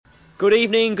Good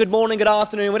evening, good morning, good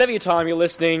afternoon, whatever your time you're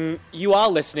listening, you are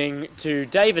listening to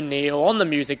Dave and Neil on the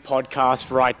Music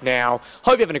Podcast right now.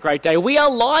 Hope you're having a great day. We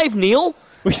are live, Neil.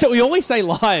 We always say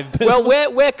live. Well,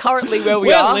 we're currently where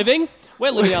we are. We're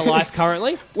living our life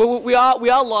currently. Well, we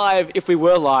are live if we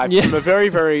were live from a very,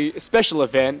 very special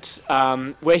event.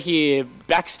 We're here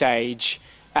backstage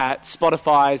at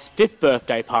Spotify's 5th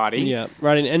birthday party. Yeah,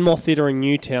 right in Enmore Theatre in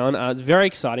Newtown. It's very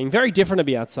exciting, very different to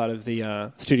be outside of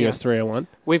the Studios 301.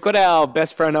 We've got our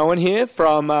best friend Owen here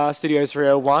from Studios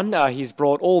 301. He's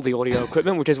brought all the audio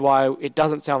equipment, which is why it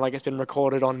doesn't sound like it's been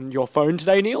recorded on your phone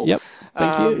today, Neil. Yep,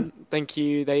 thank you. Thank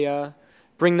you. They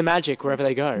bring the magic wherever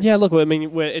they go. Yeah, look, I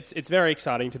mean, it's very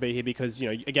exciting to be here because,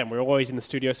 you know, again, we're always in the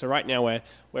studio. So right now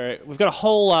we've got a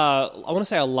whole, I want to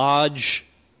say a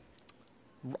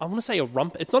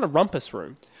rumpus. It's not a rumpus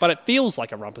room, but it feels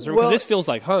like a rumpus room because this feels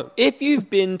like home. If you've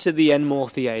been to the Enmore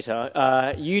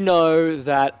Theatre, you know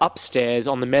that upstairs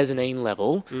on the mezzanine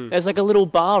level, there's like a little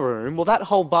bar room. Well, that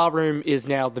whole bar room is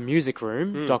now the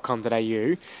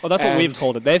musicroom.com.au. Well, that's what we've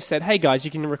called it. They've said, hey guys, you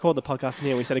can record the podcast in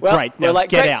here. We said, great, now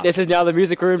get out. This is now the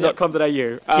musicroom.com.au.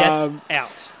 Get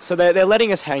out. So they're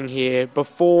letting us hang here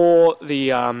before the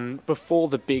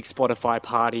big Spotify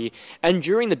party. And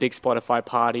during the big Spotify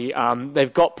party,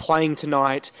 they've got playing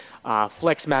tonight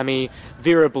Flex Mammy,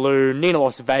 Vera Blue, Nina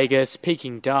Las Vegas,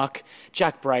 Peking Duck,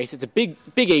 Jack Brace. It's a big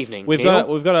evening. We've got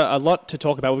a lot to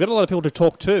talk about. We've got a lot of people to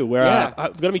talk to. We're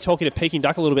going to be talking to Peking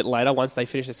Duck a little bit later once they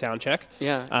finish the sound check.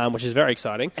 Yeah, which is very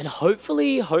exciting. And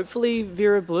hopefully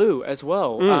Vera Blue as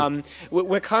well.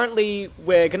 We're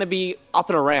going to be up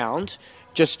and around,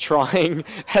 just trying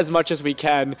as much as we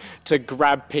can to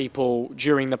grab people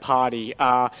during the party.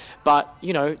 But,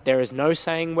 you know, there is no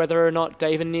saying whether or not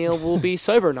Dave and Neil will be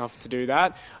sober enough to do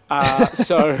that.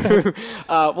 So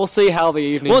we'll see how the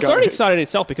evening goes. Well, it's already exciting in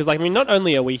itself because, not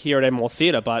only are we here at Enmore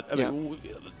Theatre, but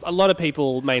a lot of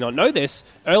people may not know this.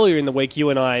 Earlier in the week, you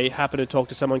and I happened to talk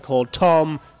to someone called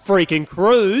Tom freaking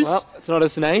Cruise. Well, it's not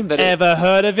his name, but... Ever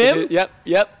heard of him?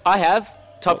 Yep, I have.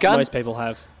 Top Gun. Most people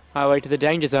have. Highway to the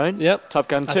Danger Zone. Yep. Top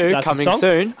Gun 2 coming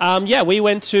soon. We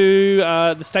went to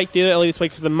the State Theatre earlier this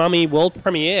week for the Mummy world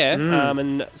premiere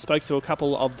and spoke to a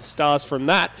couple of the stars from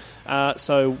that.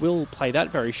 So we'll play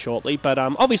that very shortly. But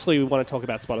obviously we want to talk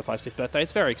about Spotify's 5th birthday.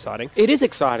 It's very exciting. It is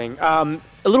exciting. A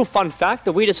little fun fact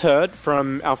that we just heard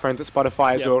from our friends at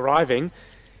Spotify as we were arriving.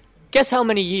 Guess how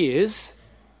many years,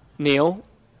 Neil,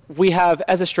 we have,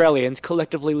 as Australians,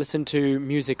 collectively listened to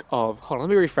music of... Hold on,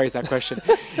 let me rephrase that question.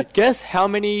 Guess how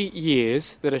many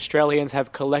years that Australians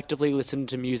have collectively listened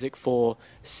to music for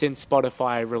since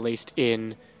Spotify released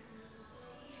in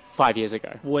 5 years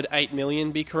ago? Would 8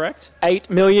 million be correct? 8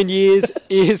 million years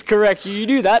is correct. You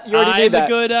knew that. You already knew that. I'm a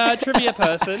good trivia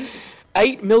person.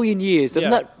 8 million years.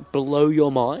 Doesn't that blow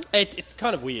your mind? It's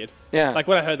kind of weird. Yeah. Like,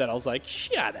 when I heard that, I was like,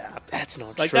 shut up. That's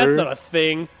not true. That's not a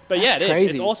thing. But that's it crazy.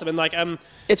 is. It's awesome. And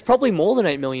it's probably more than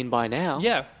 8 million by now.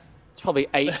 Yeah. It's probably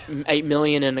 8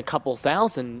 million and a couple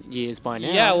thousand years by now.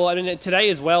 Yeah, well, today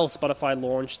as well, Spotify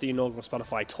launched the inaugural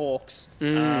Spotify Talks,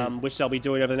 which they'll be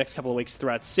doing over the next couple of weeks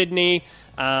throughout Sydney,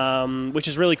 which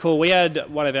is really cool. We had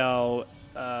one of our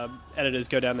editors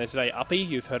go down there today, Uppy,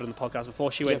 you've heard on the podcast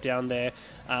before. She went down there,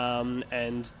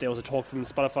 and there was a talk from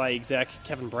Spotify exec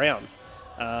Kevin Brown,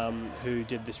 who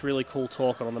did this really cool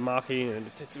talk on the marketing, and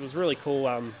it was really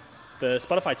cool. The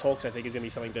Spotify Talks, I think, is going to be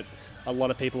something that a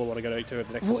lot of people will want to go to over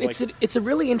the next couple of weeks. It's a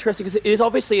really interesting, because it is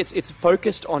obviously, it's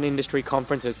focused on industry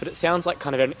conferences, but it sounds like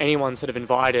kind of anyone sort of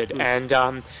invited. And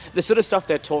the sort of stuff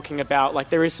they're talking about,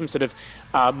 like there is some sort of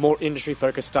more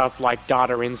industry-focused stuff like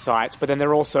data insights, but then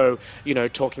they're also,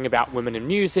 talking about women in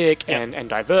music and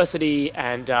diversity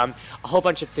and a whole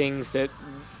bunch of things that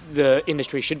the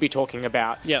industry should be talking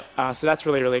about. So that's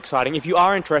really, really exciting. If you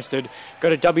are interested, go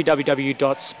to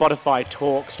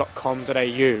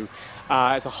www.spotifytalks.com.au.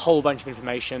 There's a whole bunch of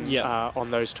information on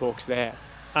those talks there.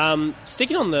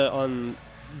 Sticking on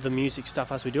the music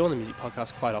stuff, as we do on the music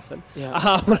podcast quite often,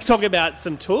 I want to talk about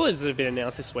some tours that have been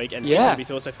announced this week and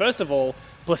tours. So first of all,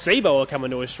 Placebo are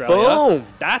coming to Australia. Boom!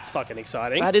 That's fucking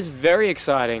exciting. That is very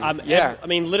exciting.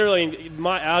 Literally,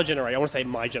 our generation, I want to say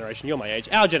my generation, you're my age,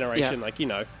 our generation,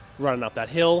 running up that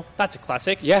hill, that's a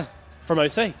classic. Yeah. From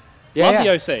OC. Love the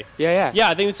OC. Yeah. Yeah,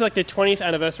 I think it's like the 20th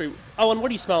anniversary. Owen, what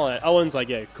are you smiling at? Owen's like,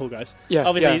 yeah, cool guys. Yeah.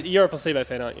 Obviously, you're a Placebo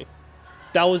fan, aren't you?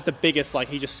 That was the biggest,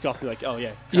 he just scoffed me like, oh,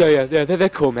 yeah. Yeah, they're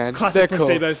cool, man. Classic they're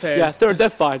Placebo cool. fans. Yeah, they're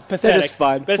fine. Pathetic. They're just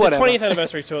fine. But it's the 20th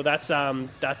anniversary tour. That's going...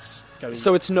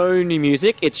 So it's no new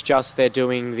music, it's just they're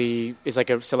doing it's like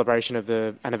a celebration of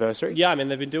the anniversary? Yeah,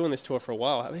 they've been doing this tour for a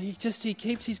while.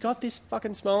 He's got this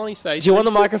fucking smile on his face. Do you want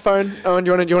the microphone? Oh,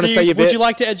 do you want to say your bit? Would you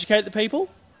like to educate the people?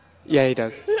 Yeah, he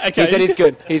does. Okay. He said he's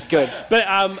good. He's good. But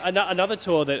another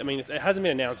tour that, I mean, it hasn't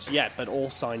been announced yet, but all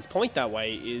signs point that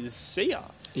way, is Sia.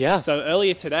 Yeah. So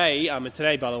earlier today, and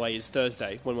today, by the way, is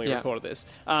Thursday when we recorded this,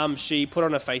 she put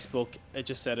on her Facebook, it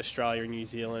just said Australia and New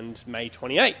Zealand, May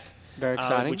 28th. Very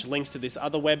exciting. Which links to this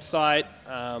other website,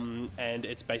 and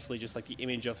it's basically just like the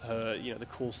image of her, the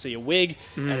cool Sia wig,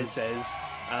 and it says...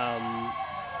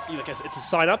 it's a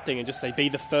sign-up thing and just say, be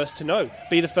the first to know.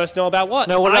 Be the first to know about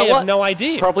what? I have no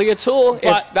idea. Probably a tour,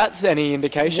 But if that's any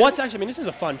indication. This is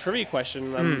a fun trivia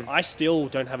question. I still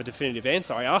don't have a definitive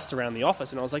answer. I asked around the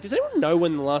office and I was like, does anyone know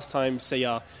when the last time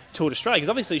Sia toured Australia? Because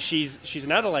obviously she's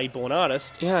an Adelaide-born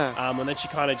artist. Yeah. And then she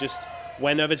kind of just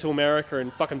went over to America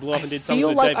and fucking blew up and did something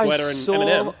with Dave Guetta and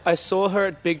Eminem. I saw her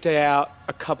at Big Day Out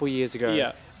a couple years ago.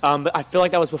 Yeah. But I feel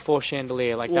like that was before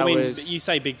Chandelier. You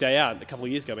say Big Day Out a couple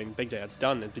of years ago. I mean, Big Day Out's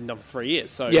done. It's been done for 3 years.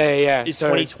 So yeah. Is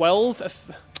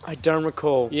 2012? I don't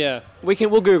recall. Yeah. We'll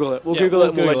Google it. We'll Google it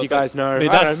and we'll let you guys know. I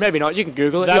don't know, maybe not. You can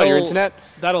Google it. You got your internet.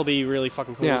 That'll be really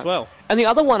fucking cool as well. And the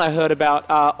other one I heard about,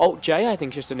 Alt J, I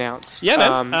think, just announced.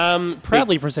 Yeah, man.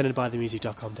 Proudly presented by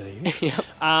themusic.com.au.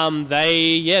 Yep.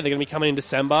 They're going to be coming in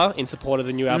December in support of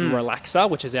the new album Relaxer,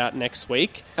 which is out next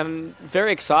week.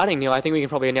 Very exciting, Neil. I think we can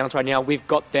probably announce right now we've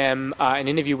got them, an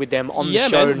interview with them on the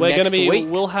show next week.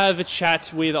 We'll have a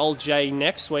chat with Alt J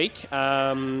next week.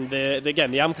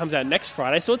 The album comes out next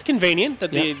Friday, so it's convenient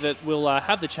that that we'll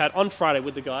have the chat on Friday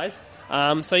with the guys.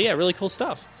 Really cool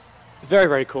stuff. Very,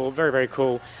 very cool. Very, very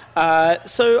cool.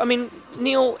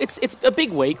 Neil, it's a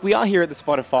big week. We are here at the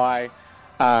Spotify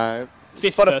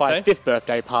fifth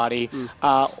birthday party.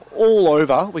 All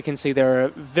over, we can see there are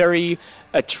very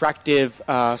attractive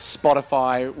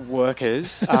Spotify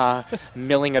workers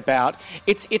milling about.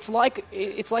 It's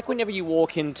like whenever you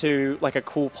walk into like a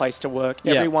cool place to work,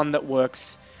 everyone that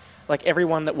works at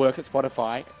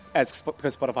Spotify,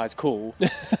 because Spotify is cool,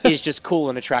 is just cool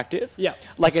and attractive. Yeah.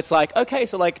 Like, it's like, okay,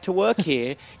 so like to work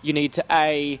here, you need to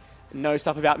A, know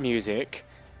stuff about music,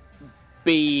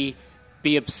 B,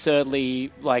 be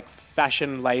absurdly like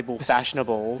fashion label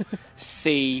fashionable,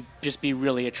 C, just be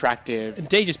really attractive, and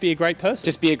D, just be a great person.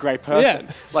 Just be a great person.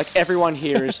 Yeah. Like everyone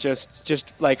here is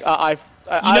just like I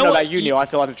don't know about you, Neil. I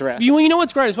feel out of dress. You know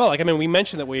what's great as well? Like, I mean, we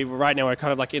mentioned that we right now are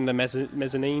kind of like in the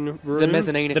mezzanine room. The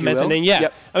mezzanine, if you will. Yeah.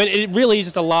 Yep. I mean, it really is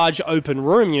just a large open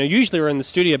room. Usually we're in the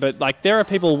studio, but like there are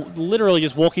people literally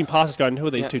just walking past us going, who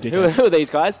are these two dickheads? Who are these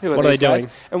guys? What are they doing?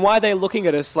 And why are they looking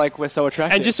at us like we're so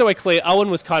attractive? And just so we're clear, Owen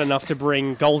was kind enough to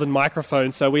bring golden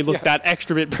microphones, so we looked that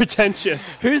extra bit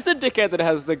pretentious. Who's the dickhead that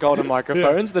has the golden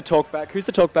microphones? The talkback. Who's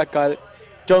the talkback guy?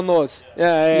 John Laws.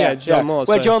 Yeah, John Laws.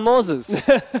 We're John Laws's.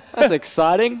 That's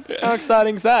exciting. How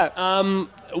exciting is that?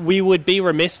 We would be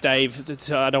remiss, Dave.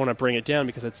 I don't want to bring it down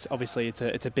because it's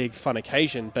a big fun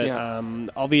occasion. But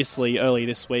obviously, early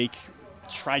this week,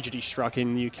 tragedy struck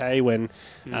in the UK when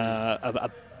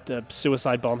the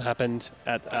suicide bomb happened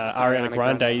at Ariana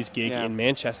Grande's gig in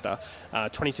Manchester.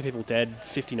 22 people dead,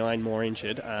 59 more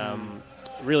injured.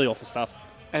 Really awful stuff.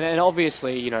 And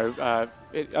obviously,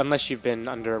 unless you've been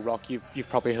under a rock, you've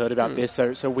probably heard about this.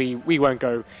 So we won't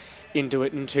go into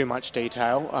it in too much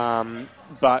detail.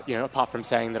 But apart from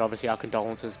saying that, obviously our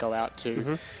condolences go out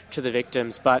to the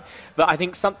victims. But I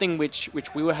think something which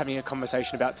we were having a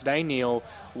conversation about today, Neil,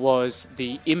 was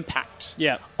the impact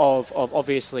of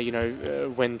obviously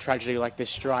when tragedy like this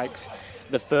strikes.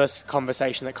 The first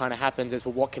conversation that kind of happens is,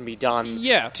 well, what can be done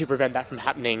to prevent that from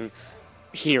happening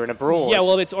here and abroad? Yeah,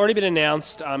 well, it's already been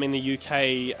announced in the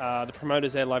UK. The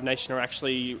promoters there, Live Nation, are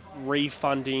actually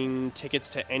refunding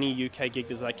tickets to any UK gig.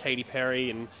 There's like Katy Perry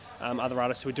and other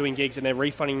artists who are doing gigs, and they're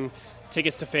refunding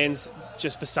tickets to fans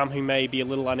just for some who may be a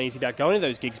little uneasy about going to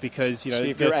those gigs because, so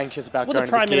if you're anxious about going to the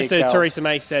Prime gig, Minister Theresa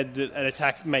May said that an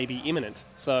attack may be imminent.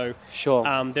 So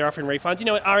they're offering refunds.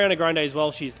 Ariana Grande as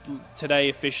well, she's today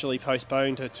officially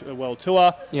postponed her world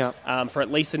tour for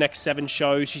at least the next 7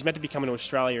 shows. She's meant to be coming to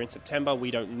Australia in September.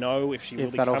 We don't know if she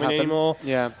will be coming anymore.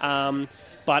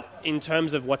 But in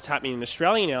terms of what's happening in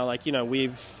Australia now,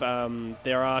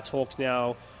 there are talks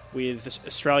now with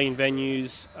Australian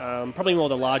venues, probably more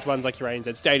the large ones like your ANZ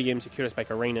stadiums, your Curtis Bank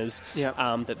arenas,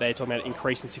 that they're talking about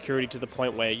increasing security to the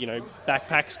point where,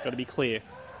 backpacks got to be clear.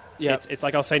 It's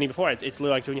like I was saying before, it's literally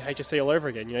like doing your HSC all over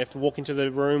again. You have to walk into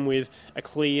the room with a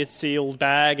clear, sealed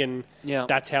bag, and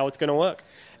that's how it's going to work.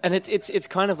 And it's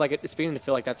kind of like, it's beginning to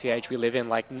feel like that's the age we live in.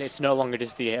 Like, it's no longer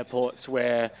just the airports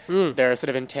where there are sort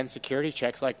of intense security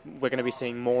checks. Like, we're going to be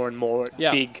seeing more and more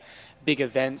big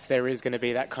events. There is going to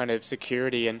be that kind of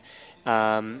security. And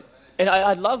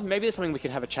I'd love, maybe there's something we could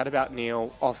have a chat about,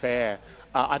 Neil, off air.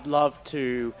 I'd love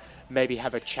to maybe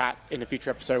have a chat in a future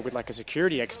episode with like a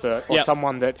security expert or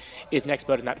someone that is an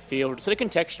expert in that field, so to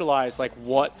contextualize like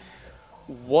what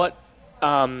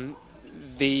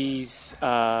these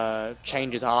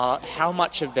changes are, how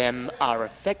much of them are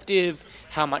effective,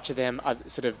 how much of them are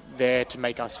sort of there to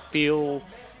make us feel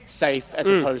safe as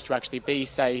opposed to actually be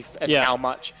safe, and how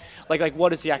much like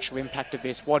what is the actual impact of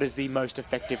this, what is the most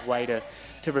effective way to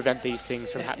prevent these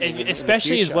things from happening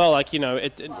especially in the as well, like, you know,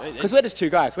 because we're just two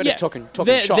guys, we're just talking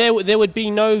shop. There would be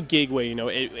no gig where, you know,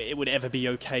 it would ever be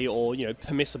okay or, you know,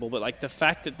 permissible, but like the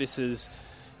fact that this is,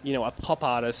 you know, a pop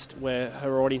artist where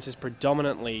her audience is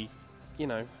predominantly, you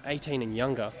know, 18 and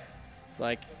younger,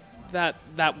 like that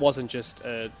wasn't just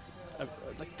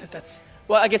that's.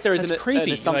 Well, I guess there is an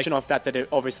assumption like, of that it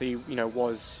obviously, you know,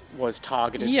 was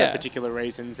targeted for particular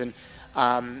reasons, and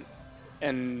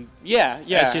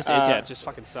it's just it just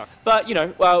fucking sucks. But, you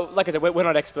know, well, like I said, we're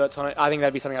not experts on it. I think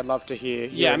that'd be something I'd love to hear.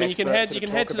 Yeah, I mean, you can head to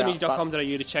themews.com.au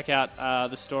to check out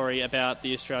the story about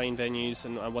the Australian venues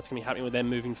and what's going to be happening with them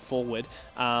moving forward.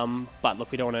 But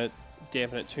look, we don't want to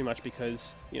dampen it too much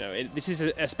because, you know, this is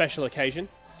a special occasion.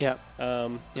 Yeah.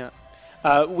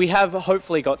 We have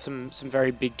hopefully got some very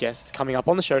big guests coming up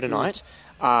on the show tonight.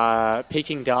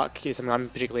 Peking Duck is something I'm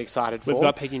particularly excited for. We've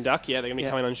got Peking Duck, they're going to be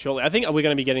coming on shortly. I think we're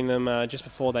going to be getting them just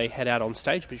before they head out on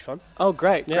stage. Pretty fun. Oh,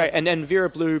 great. And Vera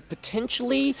Blue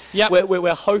potentially. Yeah,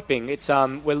 we're hoping it's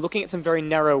we're looking at some very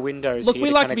narrow windows. Look, here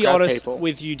we like to be honest people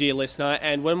with you, dear listener,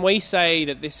 and when we say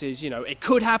that this is, you know, it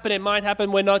could happen, it might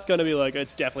happen, we're not going to be like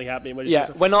it's definitely happening.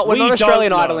 We're not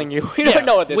Australian idling you. We don't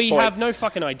know at this point. We have no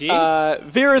fucking idea.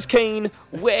 Vera's keen.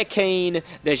 We're keen.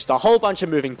 There's just a whole bunch of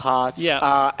moving parts.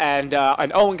 And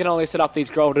Owen can only set up these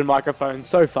golden microphones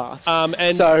so fast.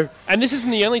 And this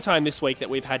isn't the only time this week that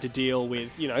we've had to deal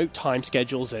with, you know, time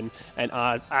schedules and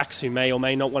acts who may or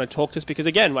may not want to talk to us, because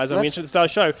again, as I mentioned at the start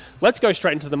of the show, let's go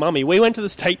straight into The Mummy. We went to the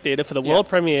State Theatre for the world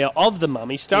premiere of The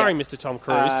Mummy, starring Mr. Tom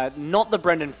Cruise. Not the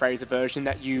Brendan Fraser version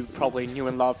that you probably knew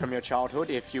and loved from your childhood.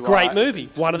 If you Great movie,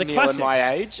 one of the classics.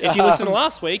 My age. If you listened to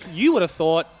last week, you would have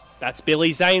thought that's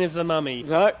Billy Zane as the Mummy.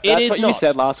 No, that's what you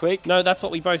said last week. No, that's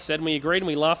what we both said, and we agreed, and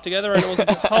we laughed together, and it was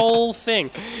a whole thing.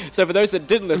 So for those that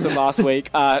didn't listen last week,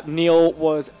 Neil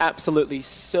was absolutely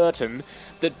certain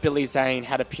that Billy Zane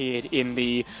had appeared in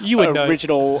the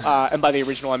original, and by the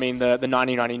original I mean the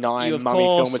 1999 Mummy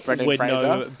film with Brendan Fraser. You would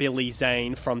know Billy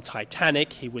Zane from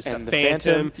Titanic. He was and the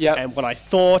Phantom. And what I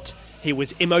thought, he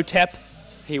was Imhotep.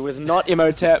 He was not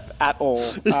Imhotep at all.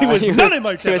 He was not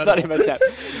Imhotep.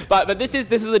 But this is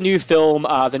the new film,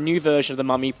 the new version of The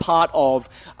Mummy, part of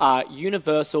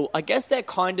Universal. I guess they're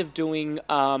kind of doing,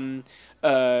 what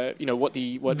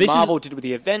Marvel did with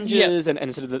the Avengers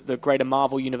and sort of the greater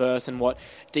Marvel universe, and what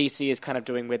DC is kind of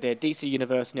doing with their DC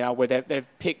universe now, where they've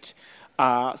picked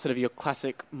sort of your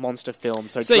classic monster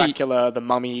films. So Dracula, The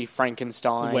Mummy,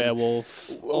 Frankenstein,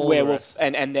 Werewolf,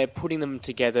 and they're putting them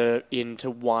together into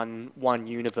one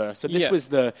universe. So this was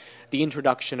the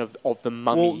introduction of the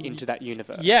Mummy into that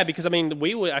universe. Yeah, because I mean,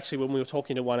 we were actually, when we were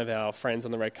talking to one of our friends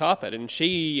on the red carpet, and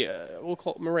she, we'll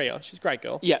call it Maria. She's a great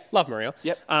girl. Yeah, love Maria.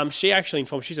 Yep. She actually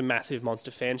informed. She's a massive monster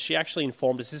fan. She actually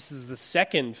informed us this is the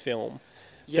second film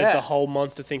that the whole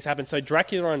monster things happen. So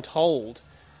Dracula Untold,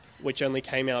 which only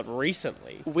came out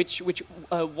recently, which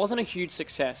wasn't a huge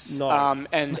success, no.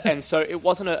 and so it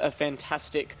wasn't a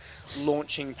fantastic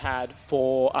launching pad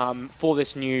for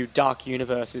this new dark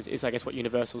universe is I guess what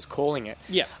Universal's calling it.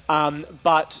 Yeah.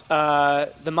 But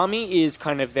The Mummy is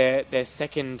kind of their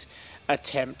second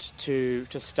attempt to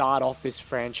start off this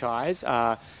franchise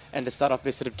and to start off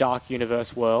this sort of dark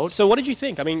universe world. So what did you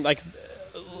think? I mean, like,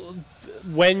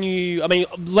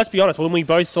 let's be honest, when we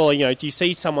both saw, you know, do you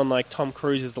see someone like Tom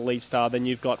Cruise as the lead star, then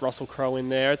you've got Russell Crowe in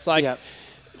there. It's like,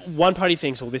 one party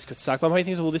thinks, well, this could suck. One party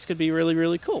thinks, well, this could be really,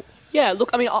 really cool. Yeah,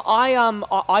 look, I mean,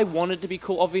 I wanted to be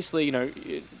cool. Obviously, you know,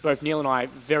 both Neil and I,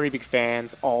 very big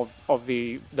fans of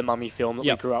the Mummy film that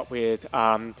we grew up with.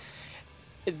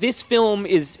 This film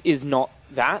is not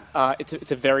that.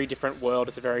 It's a very different world.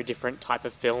 It's a very different type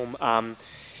of film.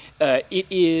 It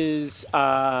is...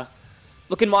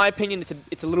 Look, in my opinion,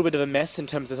 it's a little bit of a mess in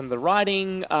terms of some of the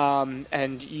writing,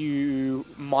 and you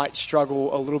might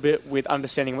struggle a little bit with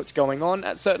understanding what's going on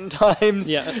at certain times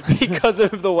because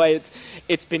of the way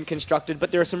it's been constructed.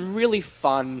 But there are some really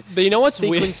fun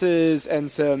sequences and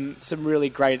some really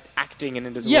great acting in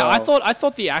it as well. Yeah, I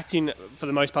thought the acting for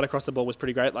the most part across the board was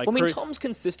pretty great. Like, well, I mean, Tom's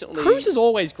consistently... Cruise is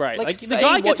always great. Like the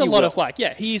guy gets a lot of flack.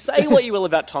 Yeah, say what you will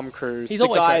about Tom Cruise. The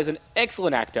guy is an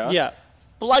excellent actor. Yeah.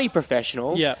 Bloody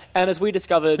professional. Yeah. And as we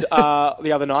discovered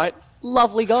the other night,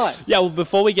 lovely guy. Yeah, well,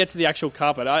 before we get to the actual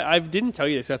carpet, I didn't tell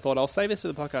you this. I thought I'll say this for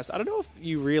the podcast. I don't know if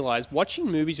you realise watching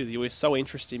movies with you is so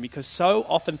interesting because so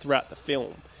often throughout the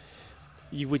film,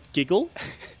 you would giggle,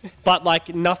 but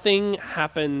like nothing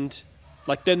happened.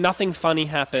 Like nothing funny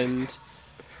happened.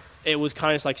 It was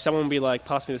kind of just like someone would be like,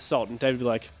 "Pass me the salt," and David would be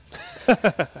like,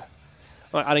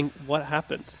 "I didn't. What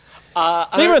happened?"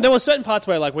 There were certain parts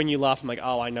where, like, when you laugh, I'm like,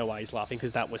 "Oh, I know why he's laughing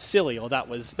because that was silly or that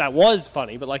was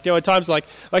funny." But like, there were times like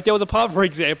there was a part, for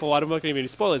example, I'm not going to give any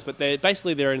spoilers, but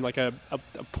they're in like a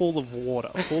pool of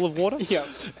water, Yeah.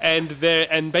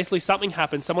 and basically something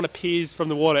happens. Someone appears from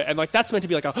the water, and like that's meant to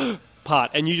be like a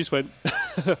part, and you just went.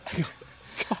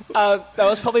 That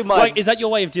was probably my... Like, is that your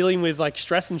way of dealing with, like,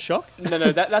 stress and shock?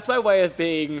 No, that's my way of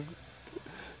being,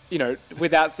 you know,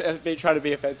 without trying to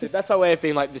be offensive, that's my way of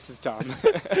being like, this is dumb.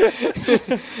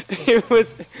 It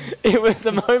was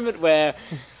a moment where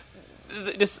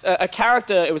just a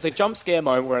character, it was a jump scare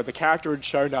moment where the character had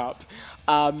shown up,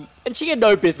 and she had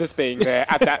no business being there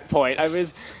at that point.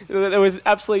 There was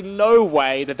absolutely no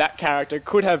way that character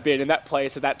could have been in that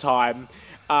place at that time.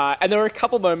 And there were a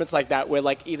couple moments like that where,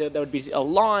 like, either there would be a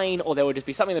line or there would just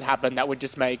be something that happened that would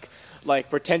just make, like,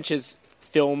 pretentious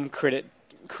film critic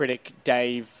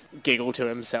Dave giggle to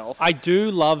himself. I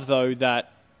do love, though,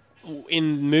 that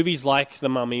in movies like The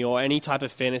Mummy or any type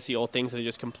of fantasy or things that are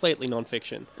just completely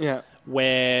non-fiction,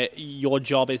 where your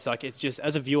job is, like, it's just,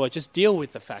 as a viewer, just deal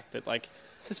with the fact that, like,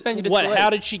 suspend your disbelief. How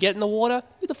did she get in the water?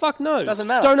 Who the fuck knows? Doesn't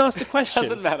matter. Don't ask the question.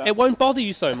 Doesn't matter. It won't bother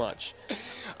you so much.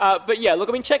 But yeah, look,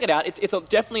 I mean, check it out. It's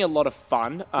definitely a lot of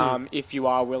fun if you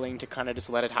are willing to kind of just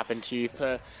let it happen to you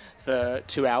for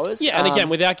 2 hours. Yeah, and again,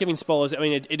 without giving spoilers, I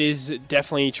mean, it is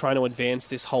definitely trying to advance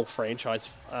this whole franchise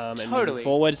and moving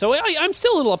forward. So I'm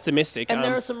still a little optimistic. And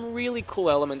there are some really cool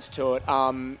elements to it.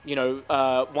 One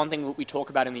thing that we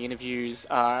talk about in the interviews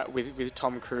with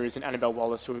Tom Cruise and Annabelle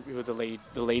Wallis, who are the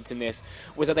leads in this,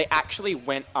 was that they actually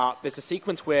went up. There's a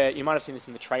sequence where, you might have seen this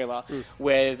in the trailer,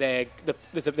 where they're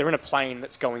in a plane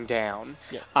that's going down,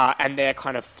 and they're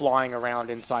kind of flying around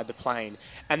inside the plane.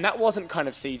 And that wasn't kind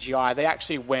of CGI. They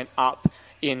actually went up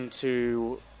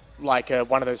into like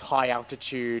one of those high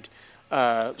altitude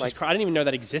I didn't even know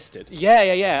that existed.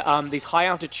 Yeah. These high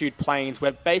altitude planes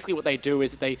where basically what they do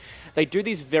is they do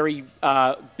these very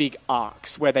big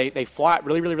arcs where they fly up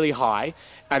really, really, really high,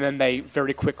 and then they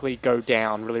very quickly go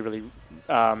down really, really,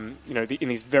 in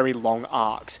these very long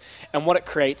arcs. And what it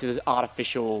creates is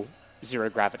artificial zero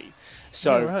gravity.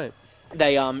 So. Right.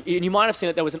 They and you might have seen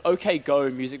it. There was an OK Go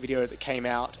music video that came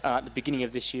out at the beginning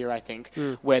of this year, I think,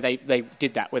 where they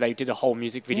did that, where they did a whole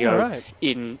music video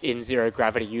in zero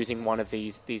gravity using one of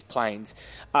these planes.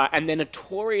 And then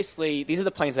notoriously, these are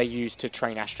the planes they use to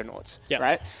train astronauts,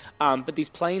 right? But these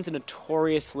planes are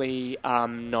notoriously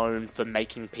known for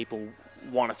making people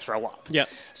want to throw up. Yeah.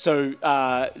 So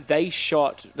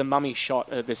the Mummy shot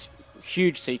this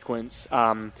huge sequence.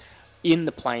 In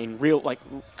the plane,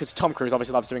 because Tom Cruise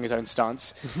obviously loves doing his own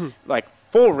stunts, like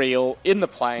for real in the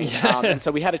plane, and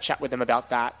so we had a chat with them about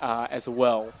that as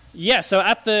well. Yeah, so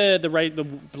at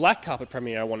the black carpet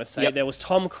premiere, I want to say, there was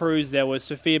Tom Cruise, there was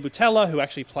Sophia Boutella, who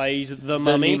actually plays the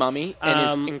Mummy. The new Mummy, and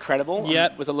is incredible.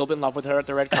 Yeah. Was a little bit in love with her at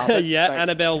the red carpet.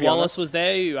 Annabelle Wallis was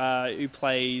there, who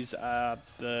plays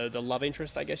the love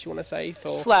interest, I guess you want to say, for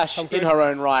Tom Cruise. In her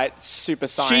own right, super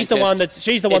scientist.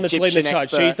 She's the one that's leading the charge.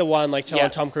 Expert. She's the one telling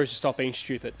Tom Cruise to stop being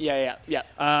stupid. Yeah.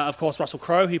 Of course, Russell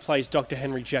Crowe, who plays Dr.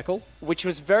 Henry Jekyll, which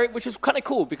was kind of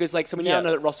cool because we now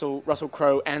know that Russell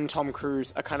Crowe and Tom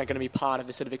Cruise are kind of going to be part of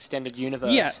this sort of extended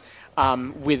universe.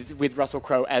 With Russell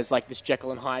Crowe as like this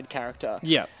Jekyll and Hyde character.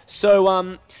 Yeah. So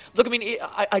look, I mean,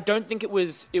 I don't think it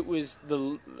was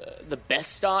the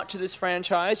best start to this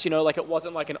franchise. Like it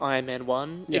wasn't like an Iron Man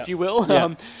 1, if you will.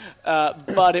 Yeah.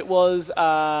 But it was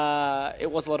a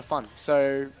lot of fun.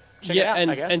 So check it out. I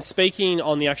guess. And speaking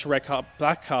on the actual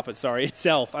black carpet,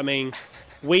 itself. I mean,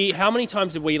 how many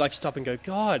times did we stop and go,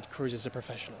 God, Cruise is a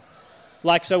professional?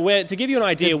 So to give you an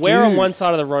idea, we're on one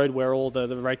side of the road where all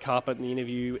the red carpet and the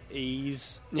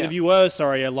interviewers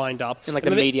are lined up. In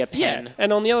the media pen. Yeah,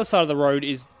 and on the other side of the road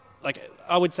is,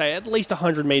 I would say, at least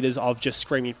 100 metres of just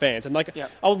screaming fans. And we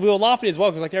were laughing as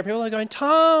well, because there are people going,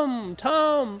 Tom,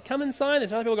 come and sign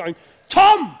this. And other people going,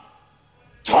 Tom!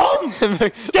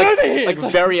 Get over here!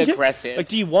 Very aggressive.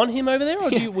 Do you want him over there,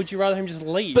 or would you rather him just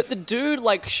leave? But the dude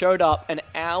showed up an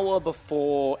hour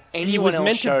before anyone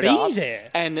else showed up. He was meant to be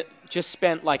there. And just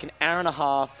spent an hour and a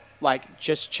half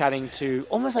just chatting to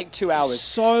almost 2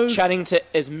 hours. Chatting to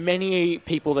as many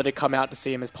people that had come out to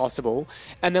see him as possible.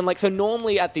 And then so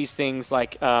normally at these things for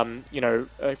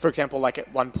example,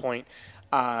 at one point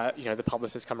the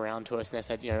publicists come around to us and they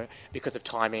said, because of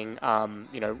timing,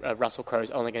 Russell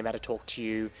Crowe's only going to be able to talk to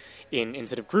you in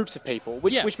sort of groups of people,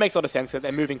 which makes a lot of sense that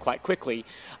they're moving quite quickly.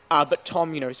 But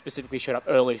Tom, specifically showed up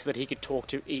early so that he could talk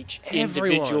to each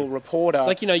individual reporter.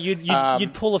 Like,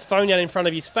 you'd pull a phone out in front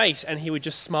of his face and he would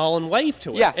just smile and wave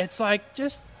to it. Yeah. It's like,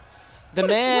 just... The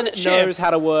man knows how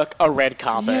to work a red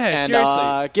carpet,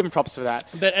 seriously. Give him props for that.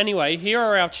 But anyway, here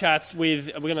are our chats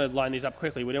with... We're going to line these up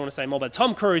quickly. We don't want to say more, but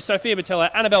Tom Cruise, Sophia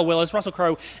Boutella, Annabelle Willis, Russell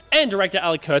Crowe, and director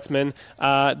Alec Kurtzman.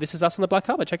 This is us on the black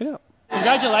carpet. Check it out.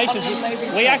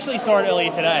 Congratulations. We actually saw it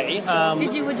earlier today.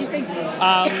 Did you? What did you think? Well,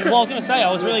 I was going to say,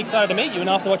 I was really excited to meet you, and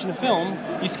after watching the film,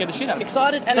 you scared the shit out of me.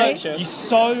 Excited and anxious. You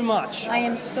so much. I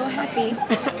am so happy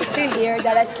to hear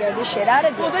that I scared the shit out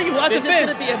of you. Well, there you are. This is going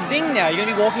to be a thing now. You're going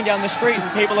to be walking down the street, and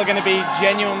people are going to be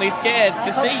genuinely scared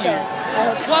to see you.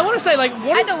 I hope so. So I want to say,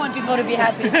 I don't want people to be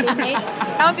happy to see me.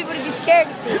 I want people to be scared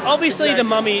to see me. Obviously, the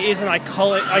Mummy is an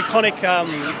iconic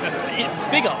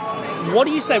figure. What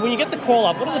do you say when you get the call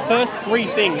up? What are the first 3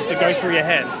 things that go through your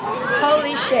head?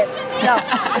 Holy shit! No,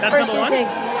 the first thing.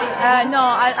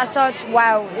 I thought,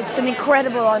 wow, it's an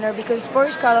incredible honor because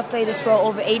Boris Karloff played this role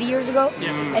over 80 years ago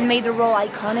and made the role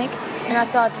iconic. And I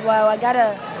thought, wow, I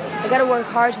gotta work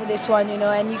hard for this one,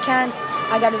 And you can't.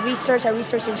 I gotta research. I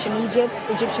researched ancient Egypt,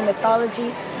 Egyptian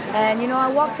mythology, and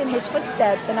I walked in his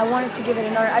footsteps, and I wanted to give it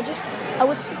an honor. I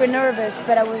was super nervous,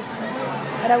 but I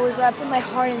put my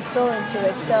heart and soul into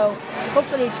it. So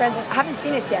hopefully it translates. I haven't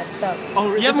seen it yet, so.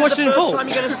 Oh, you haven't watched it in full? Time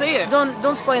you're going to see it.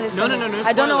 Don't spoil it for me. No.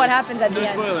 I don't know what happens at the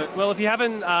end. Spoil it. Well, if you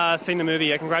haven't seen the movie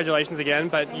yet, congratulations again,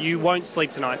 but you won't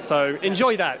sleep tonight, so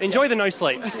enjoy that. Enjoy the no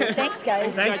sleep. Thanks,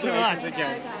 guys. Thanks so much.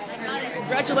 Again.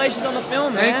 Congratulations on the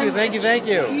film, man. Thank you.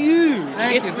 Huge.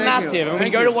 Thank It's you. massive. And when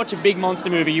you go to watch a big monster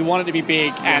movie, you want it to be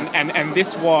big, and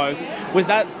this was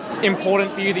that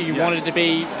important for you that you wanted it to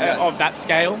be of that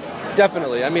scale?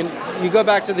 Definitely. I mean, you go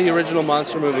back to the original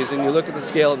monster movies and you look at the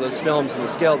scale of those films and the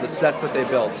scale of the sets that they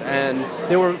built, and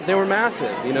they were massive,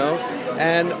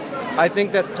 And I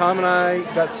think that Tom and I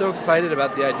got so excited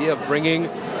about the idea of bringing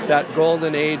that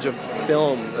golden age of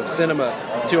film, of cinema,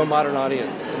 to a modern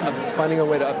audience, finding a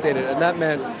way to update it. And that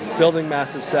meant building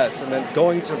massive sets and then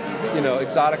going to,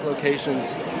 exotic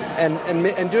locations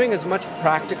and doing as much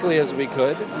practically as we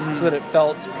could so that it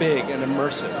felt big and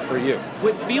immersive for you.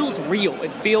 It feels real.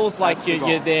 It feels like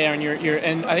you're there and you're.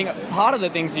 And I think part of the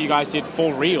things that you guys did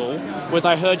for real was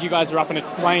I heard you guys were up in a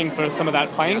plane for some of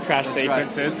that plane crash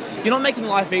sequences. Right. You're not making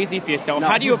life easy for yourself. No.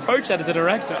 How do you approach that as a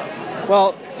director?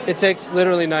 Well, it takes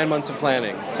literally 9 months of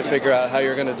planning to figure out how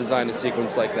you're going to design a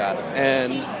sequence like that.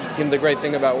 And the great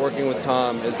thing about working with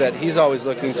Tom is that he's always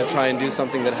looking to try and do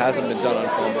something that hasn't been done on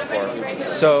film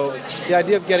before. So the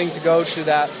idea of getting to go to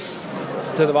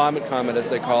the vomit comet, as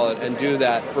they call it, and do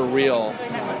that for real,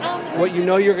 what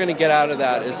you're going to get out of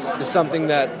that is something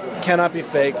that cannot be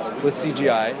faked with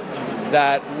CGI,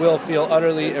 that will feel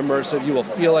utterly immersive. You will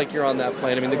feel like you're on that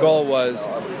plane. I mean, the goal was,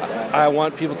 I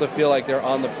want people to feel like they're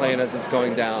on the plane as it's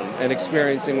going down and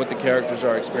experiencing what the characters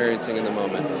are experiencing in the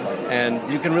moment. And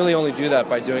you can really only do that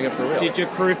by doing it for real. Did your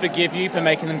crew forgive you for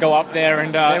making them go up there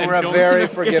and they were a very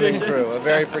forgiving crew,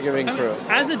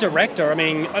 As a director, I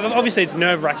mean, obviously it's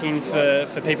nerve-wracking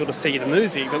for people to see the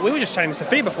movie, but we were just chatting with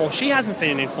Sophia before. She hasn't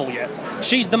seen it in full yet.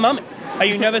 She's the Mummy. Are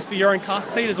you nervous for your own cast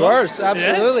to see it as well? Of course,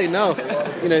 absolutely. Yeah? No.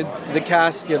 The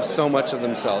cast gives so much of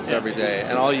themselves every day,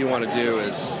 and all you want to do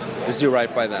is do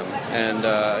right by them. And,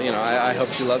 I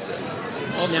hope she loved it.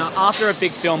 Well, now, after a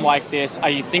big film like this, are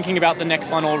you thinking about the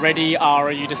next one already, or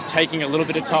are you just taking a little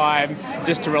bit of time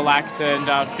just to relax and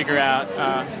figure out...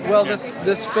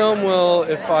 This film will,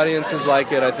 if audiences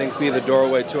like it, I think be the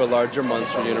doorway to a larger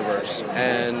monster universe.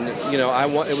 And,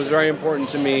 it was very important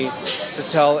to me to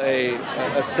tell a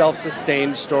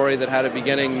self-sustained story that had a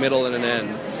beginning, middle, and an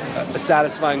end. A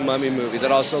satisfying mummy movie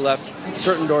that also left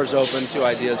certain doors open to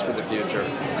ideas for the future.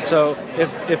 So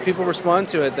if people respond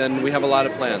to it, then we have a lot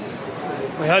of plans.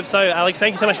 We hope so. Alex,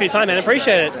 thank you so much for your time, man.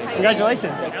 Appreciate it.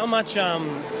 Congratulations. How much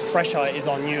pressure is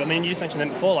on you? I mean, you just mentioned that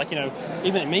before,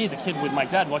 even me as a kid with my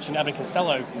dad watching Abbott and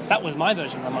Costello, that was my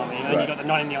version of the Mummy. And then you got the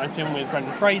 99 film with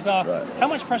Brendan Fraser. Right. How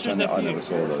much pressure is there for you? I never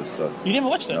saw those. So. You never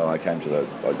watched it? No, I come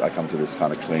to this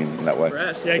kind of clean in that way.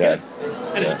 Fresh, yeah.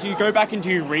 And do you go back and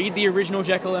do you read the original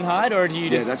Jekyll and Hyde, or do you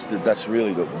just... Yeah, that's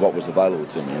really what was available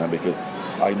to me, because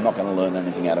I'm not going to learn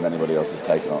anything out of anybody else's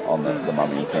take on the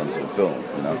Mummy in terms of the film,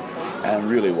 And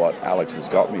really what Alex has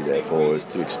got me there for is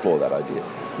to explore that idea,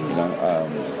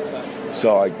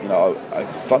 So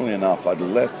funnily enough, I'd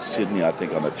left Sydney, I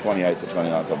think, on the 28th or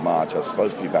 29th of March. I was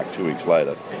supposed to be back 2 weeks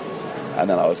later. And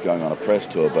then I was going on a press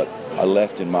tour, but I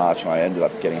left in March and I ended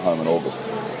up getting home in August.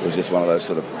 It was just one of those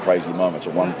sort of crazy moments.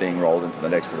 One thing rolled into the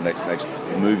next, to the next.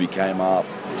 The movie came up,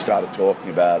 we started talking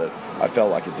about it. I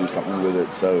felt I could do something with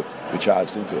it, so we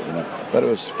charged into it, But it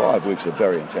was 5 weeks of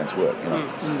very intense work,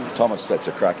 Thomas sets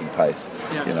a cracking pace,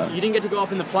 You didn't get to go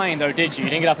up in the plane, though, did you? You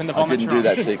didn't get up in the Vomitron. I didn't do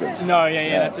that sequence. No,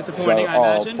 that's disappointing, I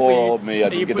imagine. Poor old me, I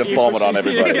didn't get to vomit on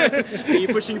everybody. Are you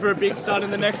pushing for a big start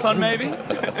in the next one, maybe?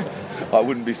 I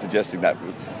wouldn't be suggesting that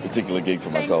particular gig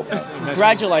for myself.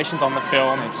 Congratulations on the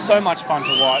film. It's so much fun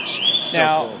to watch.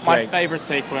 Now, my favourite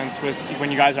sequence was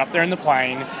when you guys are up there in the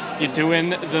plane. You're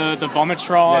doing the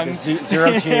Vomitron. Yeah, the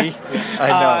zero G. I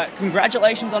know.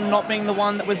 Congratulations on not being the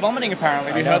one that was vomiting,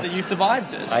 apparently. We heard that you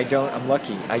survived it. I'm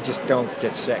lucky. I just don't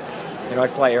get sick. I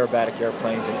fly aerobatic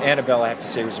airplanes, and Annabelle, I have to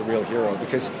say, was a real hero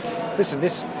because, listen,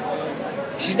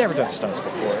 she's never done stunts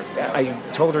before. I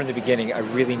told her in the beginning, I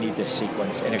really need this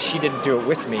sequence, and if she didn't do it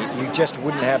with me, you just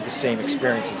wouldn't have the same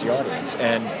experience as the audience.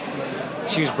 And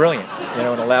she was brilliant,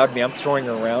 and allowed me. I'm throwing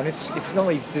her around. It's not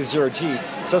only the zero G.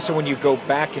 It's also when you go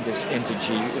back into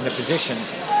G in the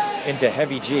positions into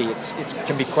heavy G. It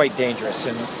can be quite dangerous.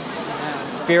 And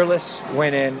fearless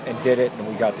went in and did it, and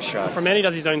we got the shot. For a man who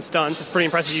does his own stunts, it's pretty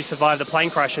impressive you survived the plane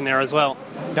crash in there as well.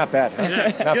 Not bad,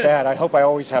 huh? Not bad. I hope I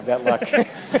always have that luck.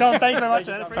 Tom, thanks so much.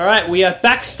 All right, we are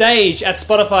backstage at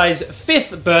Spotify's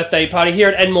 5th birthday party here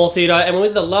at Enmore Theatre, and we're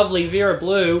with the lovely Vera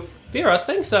Blue. Vera,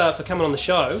 thanks for coming on the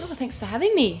show. Oh, thanks for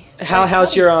having me.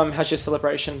 How's your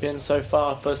celebration been so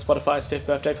far for Spotify's 5th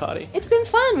birthday party? It's been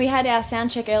fun. We had our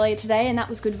sound check earlier today, and that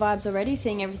was good vibes already,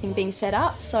 seeing everything being set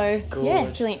up. So,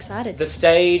 yeah, feeling excited. The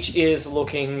stage is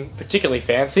looking particularly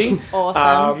fancy.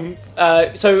 Awesome.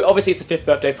 So, obviously, it's a 5th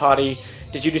birthday party.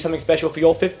 Did you do something special for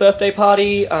your 5th birthday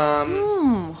party? I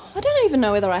don't even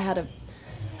know whether I had a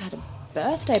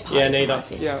birthday party. Yeah, neither.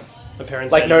 For my 5th. Yeah. My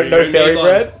parents like no fairy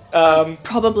bread.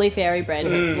 Probably fairy bread.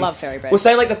 Love fairy bread. We'll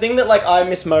say the thing that I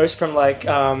miss most from back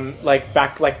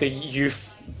the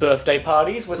youth birthday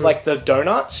parties was the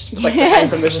donuts, that came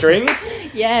from the strings.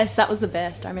 Yes, that was the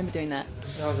best. I remember doing that.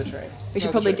 That was the dream. We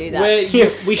should probably do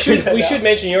that. We should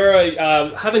mention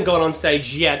you're haven't gone on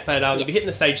stage yet, but you'll be hitting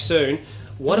the stage soon.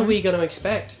 What are we going to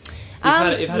expect?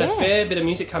 You've had a fair bit of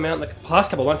music come out in the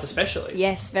past couple of months, especially.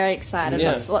 Yes, very excited.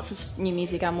 Yeah. Lots of new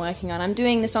music I'm working on. I'm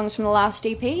doing the songs from the last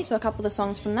EP, so a couple of the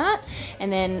songs from that,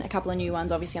 and then a couple of new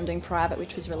ones. Obviously, I'm doing Private,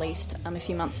 which was released a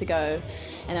few months ago,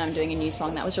 and then I'm doing a new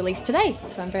song that was released today.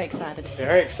 So I'm very excited.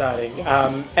 Very exciting.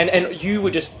 Yes. And you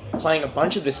were just playing a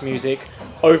bunch of this music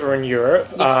over in Europe,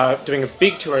 doing a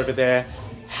big tour over there.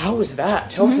 How was that?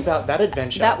 Tell us about that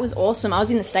adventure. That was awesome. I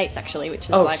was in the States, actually, which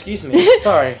is excuse me.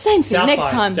 Sorry. Same thing. Next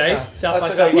time. Dave. South by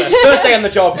Southwest. First day on the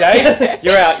job, Dave.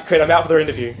 You're out. Quit. I'm out for the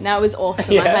interview. No, it was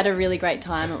awesome. I had a really great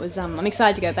time. It was. I'm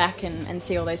excited to go back and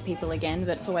see all those people again,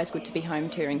 but it's always good to be home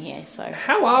touring here. So.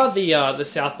 How are the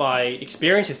South by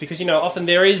experiences? Because, often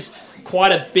there is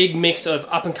quite a big mix of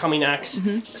up-and-coming acts,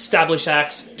 established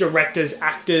acts, directors,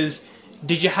 actors.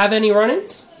 Did you have any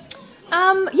run-ins?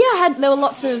 There were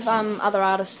lots of other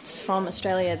artists from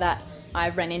Australia that I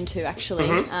ran into,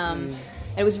 actually.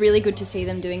 It was really good to see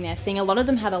them doing their thing. A lot of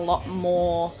them had a lot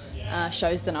more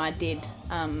shows than I did,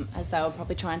 as they were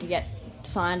probably trying to get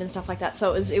signed and stuff like that.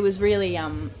 So it was really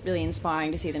really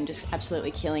inspiring to see them just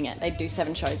absolutely killing it. They'd do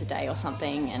 7 shows a day or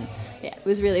something, and it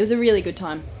was a really good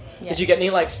time. Yeah. Did you get any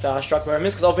starstruck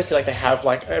moments? Because obviously they have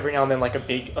every now and then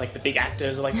the big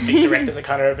actors or the big directors are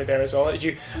kind of over there as well. Did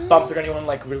you bump into anyone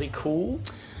really cool?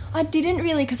 I didn't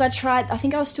really, because I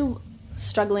think I was still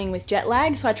struggling with jet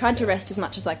lag, so I tried to rest as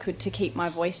much as I could to keep my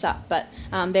voice up. But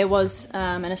there was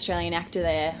an Australian actor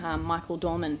there, Michael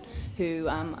Dorman, who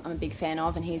I'm a big fan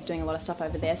of, and he's doing a lot of stuff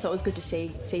over there. So it was good to see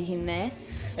him there.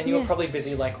 And you were probably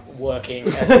busy working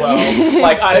as well.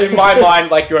 In my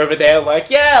mind, you're over there, I want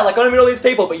to meet all these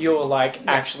people, but you were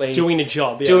actually doing your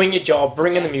job, doing your job,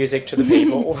 bringing the music to the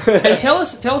people. And tell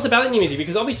us about the new music,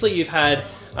 because obviously you've had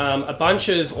a bunch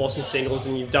of awesome singles,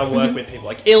 and you've done work with people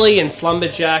like Illy and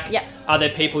Slumberjack. Yep. Are there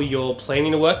people you're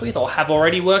planning to work with or have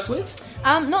already worked with?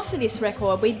 Not for this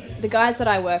record. The guys that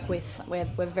I work with, we're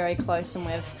very close, and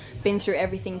we've been through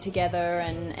everything together,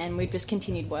 and we've just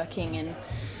continued working, and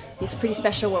it's pretty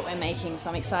special what we're making, so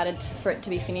I'm excited for it to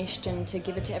be finished and to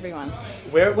give it to everyone.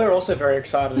 We're also very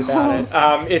excited about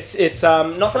it. It's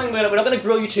not something we're not going to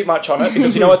grill you too much on it,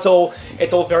 because it's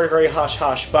all very, very hush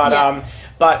hush.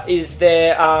 But is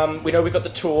there? We know we've got the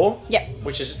tour,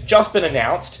 which has just been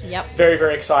announced. Yep. Very,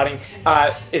 very exciting.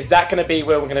 Is that going to be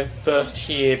where we're going to first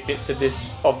hear bits of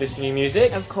this new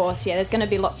music? Of course, yeah. There's going to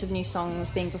be lots of new songs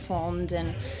being performed,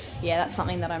 and that's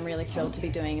something that I'm really thrilled to be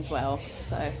doing as well.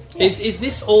 So is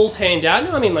this all panned out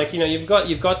now? I mean, like, you've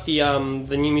got the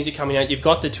new music coming out. You've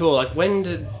got the tour. Like,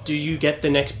 when do you get the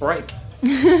next break?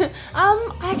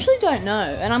 I actually don't know,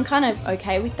 and I'm kind of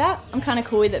okay with that. I'm kind of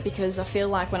cool with it because I feel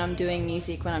like when I'm doing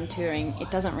music, when I'm touring,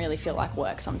 it doesn't really feel like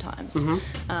work sometimes.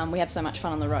 We have so much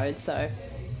fun on the road, so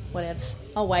whatevs.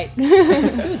 I'll wait.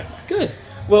 Good.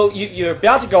 Well, you're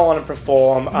about to go on and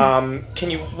perform. Can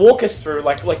you walk us through,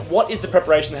 like what is the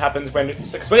preparation that happens when?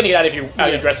 Because we're going to get out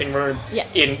of your dressing room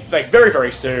in very,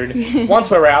 very soon.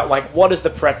 Once we're out, what is the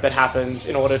prep that happens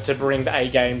in order to bring the A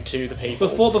game to the people?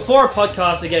 Before a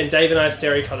podcast, again, Dave and I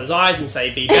stare each other's eyes and say,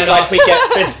 "Be better."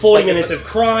 There's 40 minutes of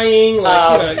crying.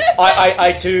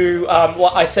 I do.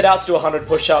 I set out to do 100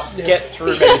 push-ups, get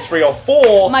through maybe 3 or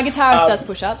 4. My guitarist does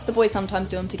push-ups. The boys sometimes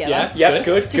do them together. Yeah,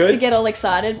 good. Just to get all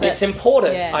excited. But it's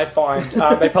important. I find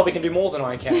they probably can do more than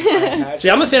I can. See,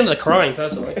 I'm a fan of the crying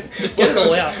personally. Just get it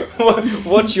all out.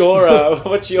 What's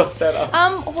your setup?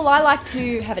 Well, I like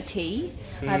to have a tea.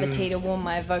 I have a tea to warm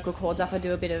my vocal cords up. I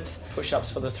do a bit of push-ups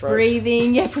for the throat.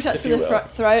 Breathing, push-ups for the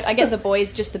throat. I get the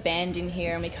boys, just the band in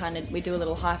here, and we do a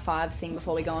little high five thing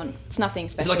before we go on. It's nothing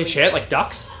special. Is it like a chant, like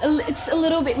ducks? It's a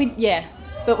little bit.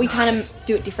 But we kind of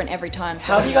do it different every time.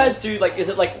 So how do you guys do? Is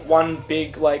it like one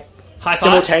big high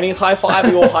simultaneous high five?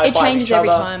 We all high five. It changes each other?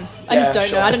 every time. I just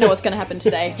don't know. I don't know what's going to happen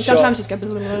today. Sure. Sometimes just go.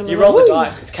 You roll the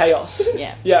dice. It's chaos.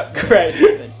 Yeah. Yeah. Great.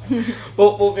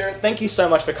 Well, Vera, thank you so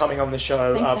much for coming on the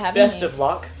show. Thanks for having me. Best of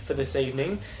luck for this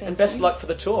evening, and best of luck for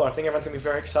the tour. I think everyone's going to be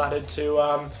very excited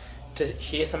to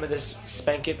hear some of this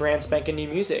brand spanking new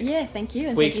music. Yeah. Thank you,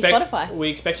 and thank you, Spotify. We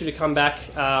expect you to come back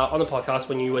on the podcast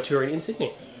when you were touring in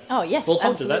Sydney. Oh yes, we'll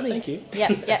absolutely. Thank you.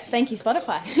 Yeah. Thank you,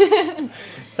 Spotify.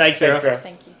 Thanks, Vera.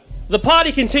 Thank you. The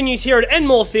party continues here at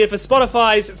Enmore Theatre for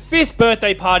Spotify's 5th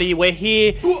birthday party. We're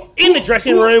here in the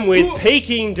dressing room with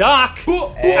Peking Duck,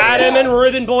 Adam and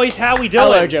Ruben. Boys, how we doing?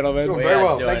 Hello, gentlemen. Doing very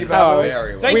well. Thank you for having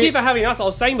us. Thank you for having us. I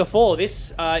was saying before,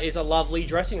 this is a lovely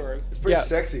dressing room. It's pretty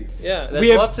sexy. Yeah.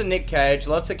 There's lots of Nick Cage,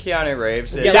 lots of Keanu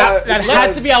Reeves. That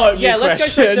had to be our opening let's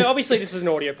question. go. So obviously, this is an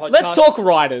audio podcast. Let's talk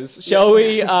writers, shall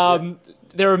we?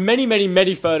 There are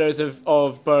many photos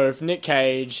of both Nick